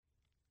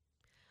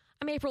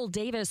I'm April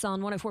Davis on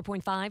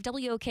 104.5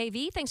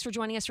 WOKV. Thanks for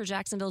joining us for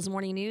Jacksonville's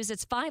Morning News.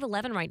 It's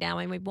 5:11 right now,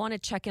 and we want to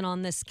check in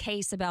on this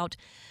case about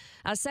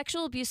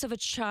sexual abuse of a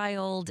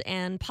child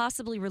and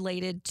possibly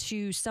related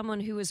to someone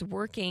who is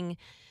working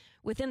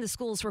within the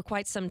schools for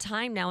quite some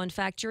time now. In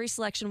fact, jury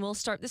selection will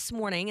start this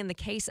morning in the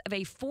case of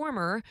a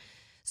former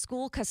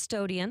school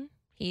custodian.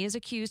 He is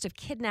accused of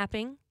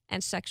kidnapping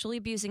and sexually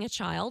abusing a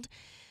child.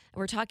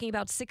 We're talking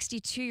about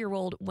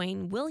 62-year-old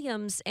Wayne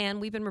Williams,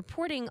 and we've been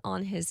reporting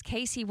on his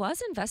case. He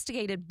was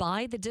investigated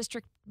by the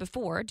district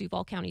before,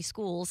 Duval County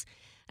Schools.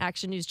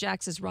 Action News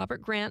Jax's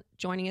Robert Grant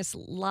joining us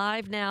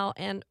live now.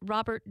 And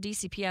Robert,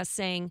 DCPS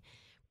saying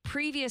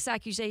previous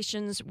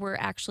accusations were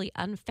actually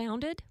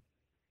unfounded?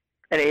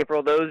 And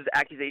April, those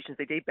accusations,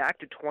 they date back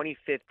to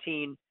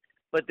 2015.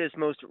 But this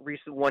most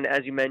recent one,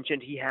 as you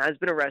mentioned, he has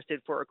been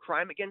arrested for a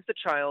crime against a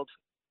child.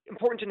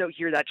 Important to note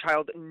here, that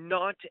child,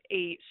 not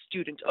a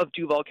student of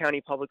Duval County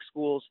Public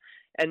Schools.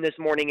 And this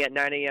morning at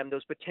 9 a.m.,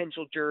 those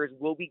potential jurors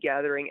will be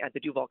gathering at the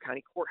Duval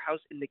County Courthouse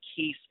in the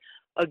case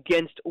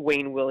against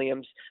Wayne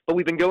Williams. But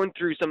we've been going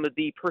through some of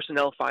the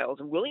personnel files,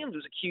 and Williams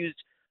was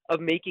accused of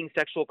making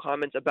sexual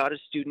comments about a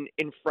student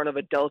in front of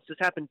adults. This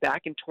happened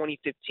back in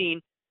 2015.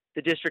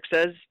 The district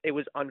says it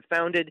was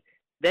unfounded.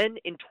 Then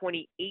in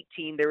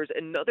 2018, there was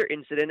another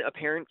incident. A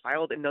parent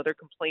filed another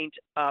complaint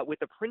with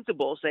the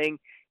principal saying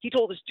he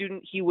told the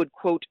student he would,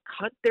 quote,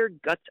 cut their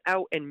guts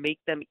out and make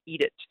them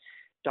eat it.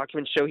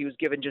 Documents show he was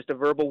given just a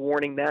verbal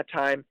warning that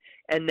time.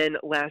 And then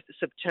last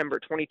September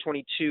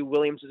 2022,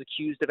 Williams was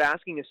accused of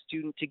asking a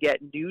student to get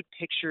nude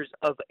pictures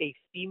of a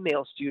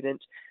female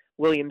student.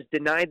 Williams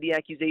denied the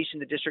accusation.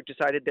 The district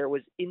decided there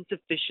was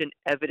insufficient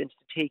evidence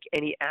to take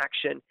any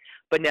action.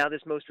 But now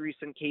this most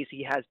recent case,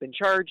 he has been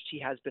charged, he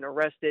has been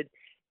arrested.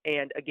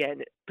 And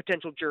again,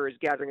 potential jurors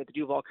gathering at the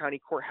Duval County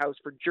Courthouse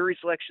for jury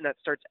selection. That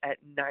starts at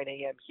 9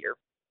 a.m. here.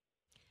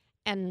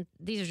 And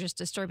these are just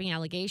disturbing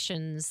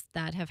allegations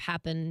that have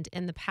happened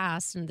in the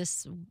past. And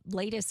this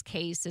latest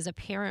case is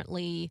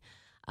apparently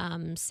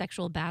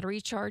sexual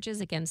battery charges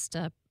against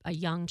a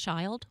young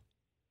child.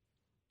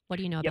 What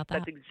do you know about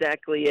that? That's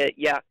exactly it.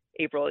 Yeah,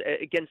 April,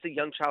 against a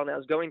young child. And I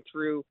was going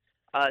through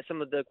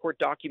some of the court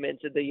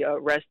documents of the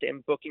arrest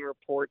and booking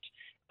report.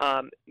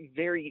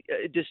 Very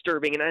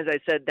disturbing. And as I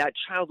said, that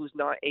child was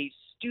not a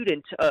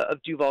student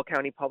of Duval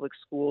County Public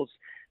Schools,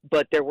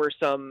 but there were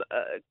some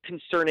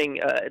concerning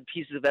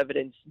pieces of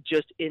evidence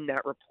just in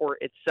that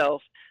report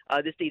itself.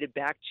 This dated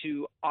back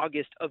to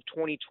August of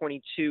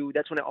 2022.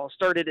 That's when it all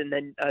started. And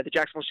then the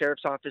Jacksonville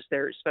Sheriff's Office,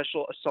 their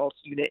Special Assaults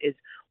Unit, is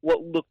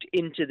what looked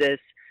into this.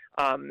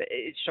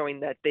 It's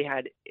showing that they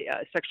had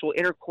sexual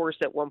intercourse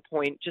at one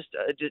point, just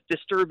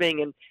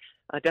disturbing and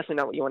definitely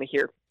not what you want to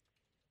hear.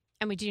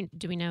 And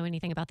do we know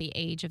anything about the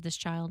age of this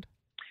child,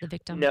 the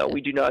victim? No,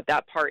 we do not.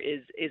 That part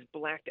is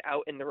blacked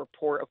out in the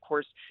report. Of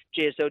course,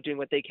 JSO doing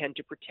what they can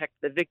to protect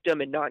the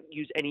victim and not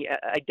use any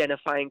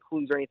identifying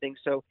clues or anything.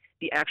 So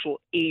the actual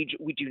age,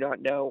 we do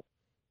not know.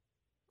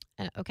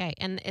 Okay.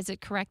 And is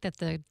it correct that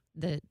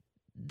the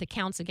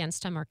counts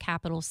against him are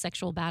capital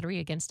sexual battery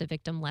against a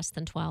victim less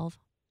than 12?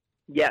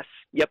 Yes.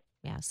 Yep.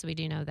 Yeah. So we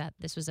do know that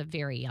this was a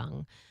very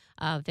young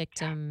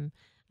victim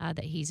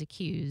that he's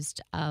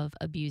accused of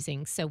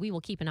abusing. So we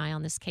will keep an eye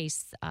on this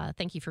case.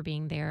 Thank you for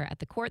being there at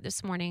the court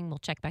this morning. We'll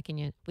check back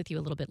in with you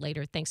a little bit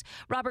later. Thanks.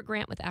 Robert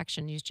Grant with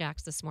Action News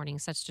Jax this morning.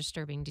 Such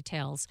disturbing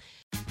details.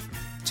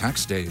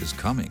 Tax day is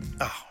coming.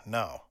 Oh,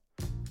 no.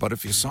 But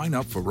if you sign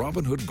up for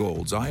Robinhood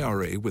Gold's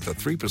IRA with a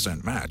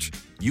 3% match,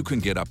 you can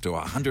get up to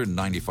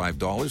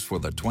 $195 for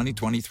the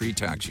 2023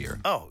 tax year.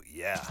 Oh,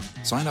 yeah.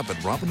 Sign up at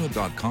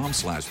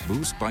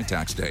Robinhood.com/boost by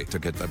tax day to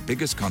get the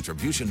biggest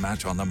contribution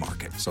match on the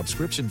market.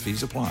 Subscription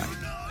fees apply.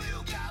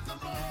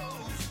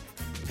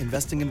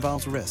 Investing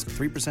involves risk.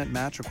 3%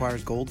 match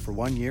requires gold for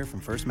 1 year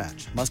from first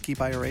match. Must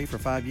keep IRA for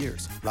 5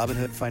 years.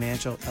 Robinhood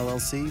Financial,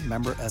 LLC,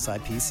 member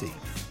SIPC.